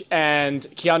Cage and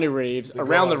Keanu Reeves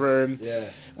around the room. Yeah.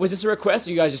 Was this a request,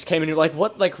 or you guys just came in and were like,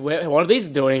 what are these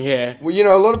doing here? Well,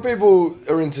 a lot of people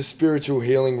are into spiritual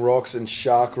healing rocks and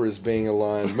chakras being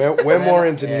aligned. We're more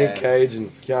into Nick Cage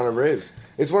and Keanu Reeves.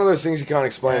 It's one of those things you can't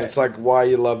explain. It's like why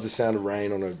you love the sound of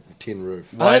rain on a tin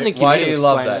roof. Why do you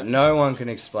love that? No one can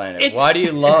explain it. Why do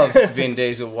you love Vin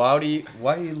Diesel? Why do you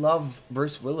love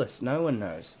Bruce Willis? No one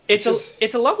knows.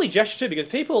 It's a lovely gesture too, because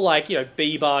people like,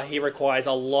 Bieber, he requires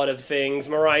a lot of things.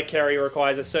 Mariah Carey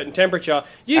requires a certain temperature.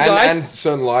 And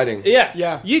certain lighting.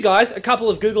 Yeah. You guys, a couple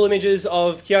of Google images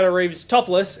of Keanu Reeves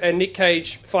topless and Nick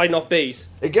Cage fighting off bees.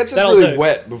 It gets us really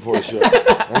wet before a show,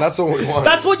 and that's all we want.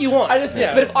 That's what you want.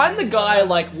 But if I'm the guy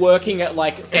working at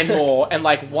Enmore and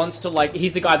wants to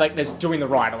he's the guy that's doing the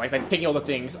writer, picking all the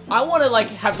things. I want to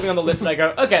have something on the list and I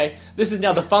go, okay, this is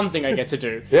now the fun thing I get to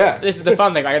do. Yeah, this is the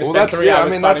fun thing. I get to spend 3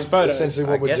 hours finding photos. Essentially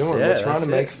what we're doing. We're trying to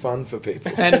make fun for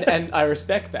people, and I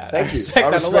respect that. Thank you. I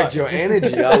respect your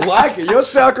energy. I like it. Your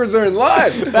chakras are in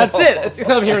line. That's it. It's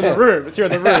because I'm here in the room. It's here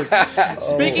in the room.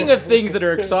 Speaking of things that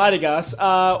are exciting us,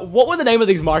 what were the name of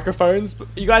these microphones?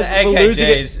 You guys were losing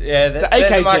it. Yeah,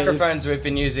 they're the microphones we've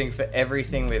been using for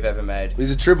everything we've ever made.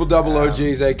 These are triple-double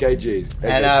OGs, AKGs.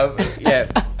 And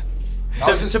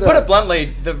to put it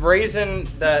bluntly, the reason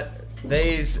that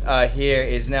these are here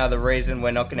is now the reason we're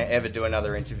not going to ever do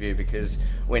another interview, because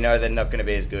we know they're not going to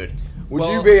be as good.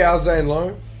 Would you be our Zane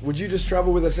Lowe? Would you just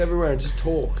travel with us everywhere and just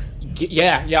talk?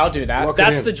 Yeah, I'll do that.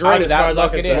 That's the dream as far as I'm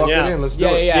concerned. Lock it in, let's do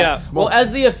it. Yeah. Well,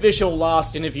 as the official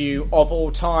last interview of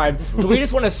all time, do we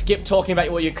just want to skip talking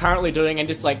about what you're currently doing and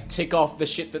just tick off the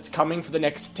shit that's coming for the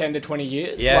next 10 to 20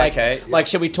 years? Yeah, okay.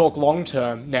 Should we talk long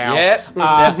term now? Yeah,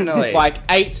 definitely.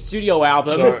 8 studio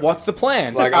album, so, what's the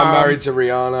plan? I'm married to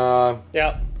Rihanna.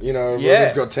 Yeah.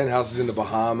 Ruben's got 10 houses in the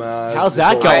Bahamas. How's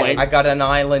that going? I got an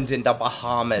island in the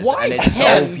Bahamas, and it's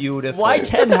so beautiful. Why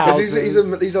 10 houses?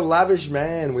 He's a lavish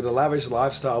man with a lavish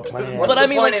lifestyle plan. What's the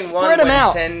point in spread them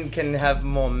out. 10 can have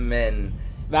more men.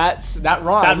 That rhymes.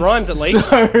 That rhymes at least.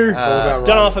 So, it's all about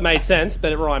don't know if it made sense,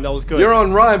 but it rhymed. That was good. You're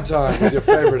on Rhyme Time with your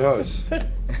favourite host.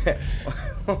 Anyway,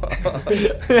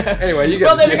 you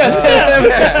got there we go.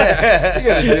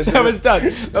 That was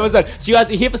done. So you guys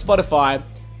are here for Spotify.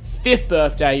 5th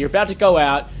birthday, you're about to go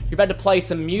out, you're about to play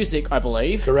some music, I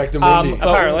believe. Correct, Amundi.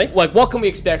 Apparently. What can we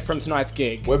expect from tonight's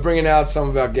gig? We're bringing out some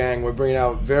of our gang. We're bringing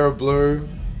out Vera Blue,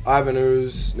 Ivan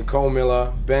Ooze, Nicole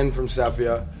Miller, Ben from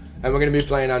Safia, And we're going to be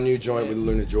playing our new joint with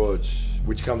Luna George,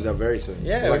 which comes out very soon.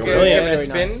 Yeah, Like we're a going to week.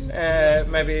 give it a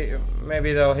spin.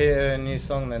 Maybe they'll hear a new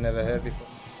song they never heard before.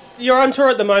 You're on tour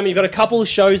at the moment. You've got a couple of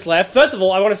shows left. First of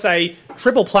all, I want to say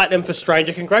triple platinum for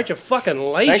Stranger. Congratulations.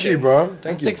 Thank you, bro. Thank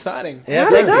That's you. exciting. How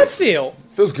does that feel?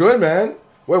 Feels good, man.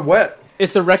 We're wet.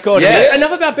 It's the record. Yeah,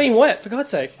 enough about being wet, for God's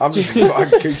sake.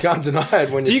 You can't deny it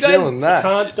when you're feeling that.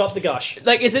 Can't stop the gush.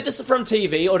 Like, is it just from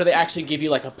TV, or do they actually give you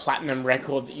like a platinum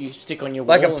record that you stick on your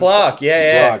wall? Like a plaque,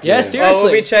 yeah. Yeah, seriously. Oh,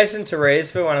 we'll be chasing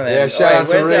Therese for one of them. Yeah, shout out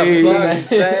to where's that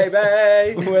plaque,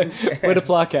 baby? Where the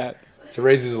plaque at?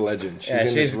 Therese is a legend. She's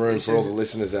in this room for all the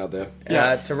listeners out there.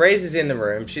 Therese is in the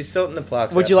room. She's sorting the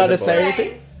plaques. Would you like to say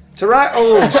anything? Therese?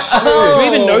 Oh, shit. Do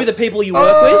you even know the people you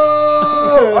work with?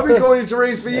 I've been calling you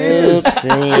Therese for years.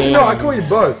 Actually, no, I call you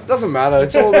both. Doesn't matter.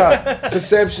 It's all about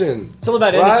perception. It's all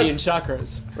about right? energy and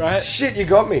chakras, right? Shit, you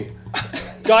got me.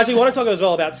 Guys, we want to talk as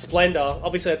well about Splendor.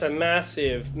 Obviously, it's a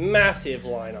massive, massive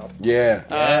lineup.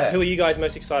 Yeah. Who are you guys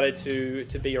most excited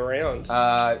to be around?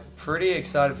 Pretty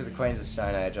excited for the Queens of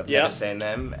Stone Age. I've never seen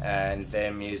them, and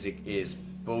their music is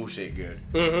bullshit good.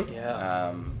 Mm-hmm.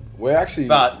 Yeah. We're actually,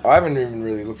 but I haven't even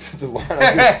really looked at the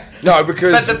lineup. No,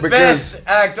 because but the best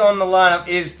act on the lineup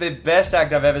is the best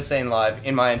act I've ever seen live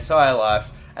in my entire life,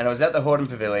 and it was at the Horton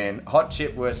Pavilion. Hot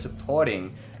Chip were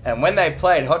supporting, and when they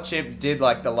played, Hot Chip did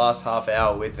like the last half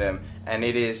hour with them, and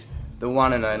it is the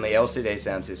one and only LCD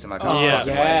sound system. I can't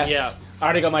fucking wait. Yeah. I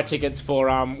already got my tickets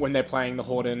for when they're playing the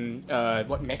Horton,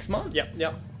 next month?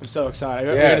 Yep. I'm so excited.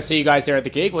 We're going to see you guys there at the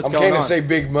gig. What's I'm going on? keen to see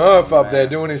Big Murph up there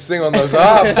doing his thing on those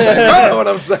arms. You know what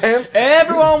I'm saying?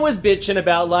 Everyone was bitching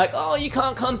about like, oh, you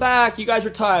can't come back. You guys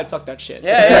retired. Fuck that shit.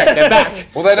 Yeah. They're back.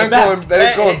 Well, they don't call him. They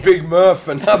don't call him Big Murph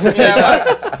for nothing. You know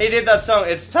what? He did that song.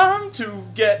 It's time to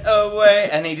get away,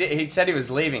 and he said he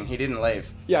was leaving. He didn't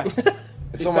leave. Yeah.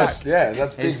 It's almost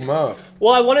that's Big Murph.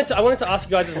 Well, I wanted to ask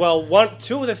you guys as well.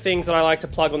 Two of the things that I like to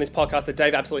plug on this podcast that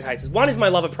Dave absolutely hates is one is my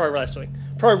love of pro wrestling.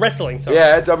 Sorry.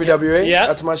 Yeah, WWE. Yeah,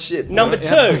 that's my shit. Number bro.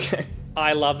 two, Okay.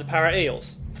 I love the Para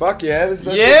Eels. Fuck yeah!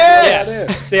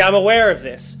 Yes. See, I'm aware of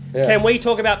this. Yeah. Can we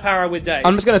talk about Para with Dave?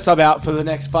 I'm just going to sub out for the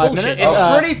next 5 Bullshit. minutes.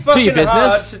 It's pretty do fucking your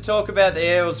business. hard to talk about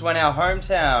the Eels when our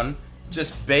hometown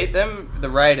just beat them, the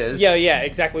Raiders. Yeah,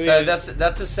 exactly. So that's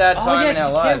a sad time in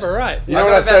our lives. Canberra, right? You know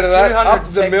what I say to that? about Up 200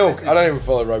 the text milk. messages. I don't even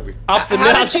follow rugby. Up the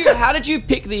How did you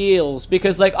pick the Eels?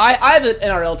 Because like I have an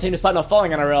NRL team, despite not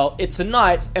following NRL. It's the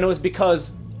Knights, and it was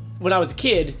because when I was a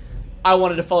kid, I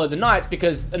wanted to follow the Knights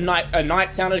because a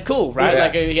knight sounded cool, right? Yeah.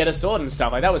 Like he had a sword and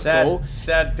stuff. Like that was cool.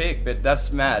 Sad pick, but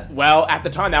that's mad. Well, at the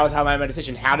time, that was how I made my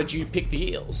decision. How did you pick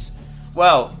the Eels?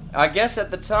 Well, I guess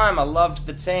at the time I loved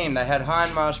the team. They had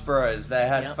Hindmarsh Bros. They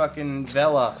had fucking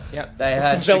Vela. Yep. They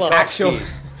had Vela. Tchaikovsky.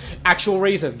 Actual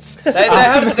reasons. They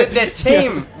had their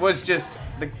team was just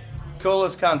the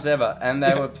coolest cunts ever, and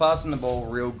they were passing the ball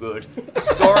real good,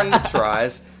 scoring the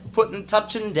tries,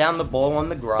 touching down the ball on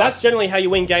the grass. That's generally how you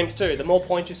win games too. The more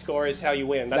points you score is how you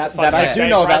win. That's a fun that I fact. do Dave,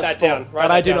 know write about that sport. down. Write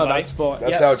That I that do down, know buddy. about sport.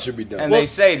 That's Yep. how it should be done. And they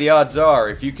say the odds are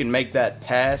if you can make that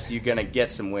pass, you're gonna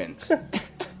get some wins. Is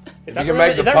If that you can remember-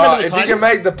 make the is that remember pass, if you can Titans?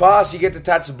 make the pass, you get to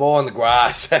touch the ball on the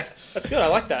grass. That's good. I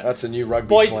like that. That's a new rugby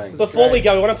Boys, slang. before we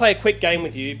go, we want to play a quick game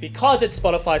with you because it's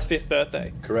Spotify's 5th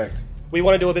birthday. Correct. We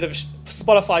want to do a bit of a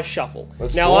Spotify shuffle.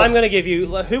 Let's now, talk. I'm going to give you.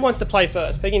 Who wants to play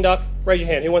first? Peking Duck, raise your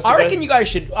hand. Who wants to I go? reckon you guys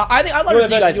should. I think I'd like You to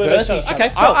see you wanna guys verse verse each each other? other. Okay,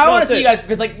 cool. I Go want on to see you stage. guys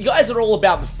because like you guys are all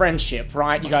about the friendship,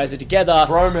 right? You guys are together.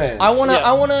 Bromance. I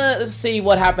want to see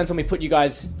what happens when we put you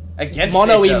guys Against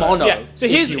mono each y other. mono. Yeah. So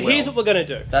if here's you will. what we're going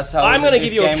to do. That's how I'm going to this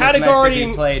give you a game was meant category. to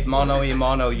be played mono y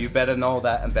mono. You better know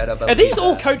that and better believe Are these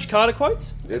all that. Coach Carter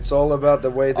quotes? It's all about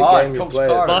the way the Oh, game you Coach play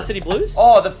Carter. it. Varsity Blues?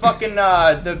 Oh, the fucking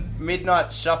the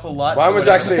midnight shuffle lights. Mine or was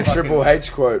whatever actually a the fucking- Triple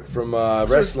H quote from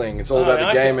wrestling. It's all about the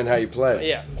I game feel- and how you play it.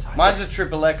 Yeah. Mine's a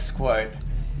Triple X quote.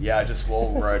 Yeah, I just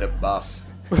wall rode a bus.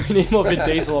 We need more Vin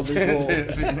Diesel on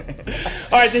this wall.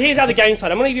 All right, so here's how the game's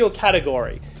played. I'm going to give you a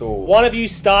category. Cool. One of you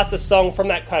starts a song from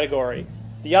that category.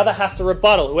 The other has to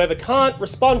rebuttal. Whoever can't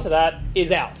respond to that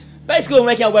is out. Basically, we're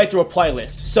making our way through a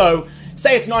playlist. So,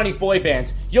 say it's 90s boy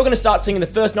bands. You're going to start singing the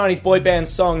first 90s boy band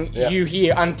song you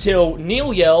hear until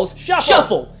Neil yells,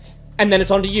 Shuffle! And then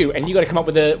it's on to you, and you got to come up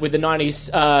with the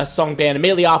 90s song band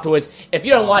immediately afterwards. If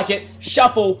you don't like it,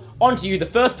 shuffle onto you. The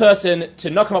first person to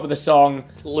not come up with a song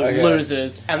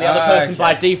loses, and the other person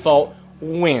by default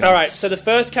wins. All right, so the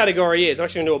first category is, I'm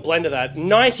actually going to do a blend of that,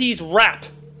 90s rap.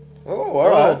 Oh, all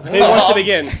right. Who wants to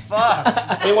begin?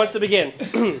 Fuck. Who wants to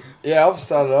begin? Yeah, I'll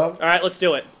start it off. All right, let's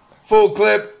do it. Full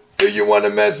clip. Do you want to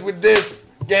mess with this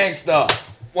gangster?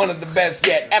 One of the best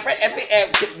yet.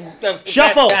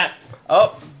 Shuffle.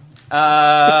 Oh.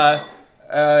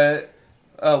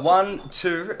 1,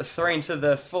 2, 3 into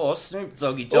the 4. Snoop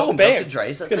Doggy Dogg and bam. Dr.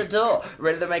 Dre's at the door,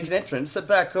 ready to make an entrance. So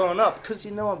back on up, because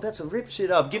you know I'm about to rip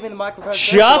shit up. Give me the microphone.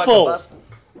 Shuffle.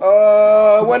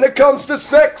 When it comes to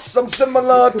sex, I'm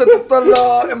similar to the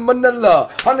fella in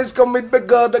Manila. Honey's gonna be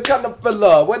bigger, the kind of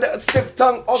fella. Whether a stiff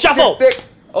tongue or Shuffle. stiff dick.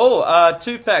 Oh,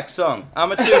 Tupac song.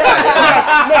 I'm a Tupac song.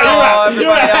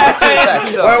 Everybody, I'm a Tupac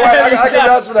song. Wait, I can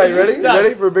dance for that. You ready? You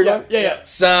ready for a big one? Yeah.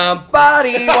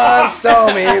 Somebody once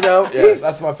told me, Yeah,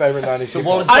 that's my favorite 90s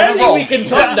sitcom. I don't think we can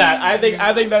top that. I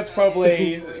think that's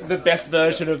probably the best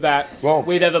version of that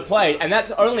we've ever played, and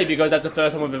that's only because that's the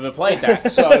first time we've ever played that.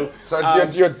 So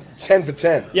you're 10 for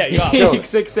 10. Yeah, you are. Big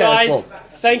success. Guys,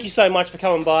 thank you so much for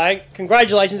coming by.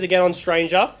 Congratulations again on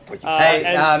Stranger.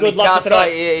 Hey, good luck for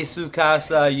tonight.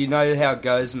 Sukasa, you know how it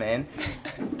goes, man.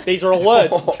 These are all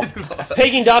words.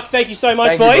 Peking Duck, thank you so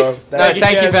much, Thank you, boys. bro.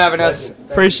 Thank you for having us.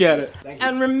 Appreciate it.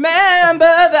 And remember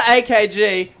the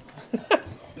AKG.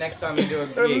 Next time we do a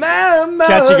gig.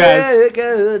 Catch you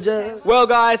guys. Well,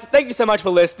 guys, thank you so much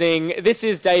for listening. This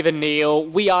is Dave and Neil.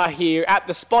 We are here at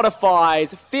the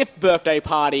Spotify's 5th birthday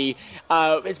party.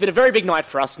 It's been a very big night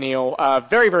for us, Neil.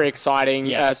 Very, very exciting.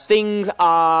 Yes. Things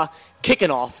are kicking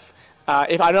off. I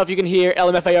don't know if you can hear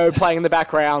LMFAO playing in the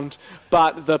background,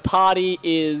 but the party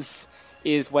is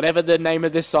whatever the name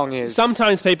of this song is.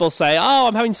 Sometimes people say, "Oh,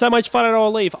 I'm having so much fun, I don't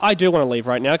want to leave." I do want to leave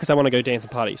right now because I want to go dance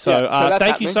and party. So,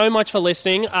 thank you so much for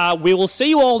listening. We will see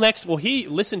you all next.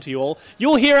 Listen to you all.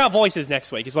 You'll hear our voices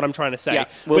next week. Is what I'm trying to say. Yeah,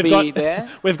 we'll be there.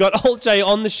 We've got Alt J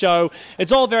on the show.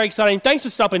 It's all very exciting. Thanks for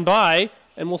stopping by,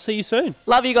 and we'll see you soon.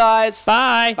 Love you guys.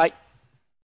 Bye. Bye.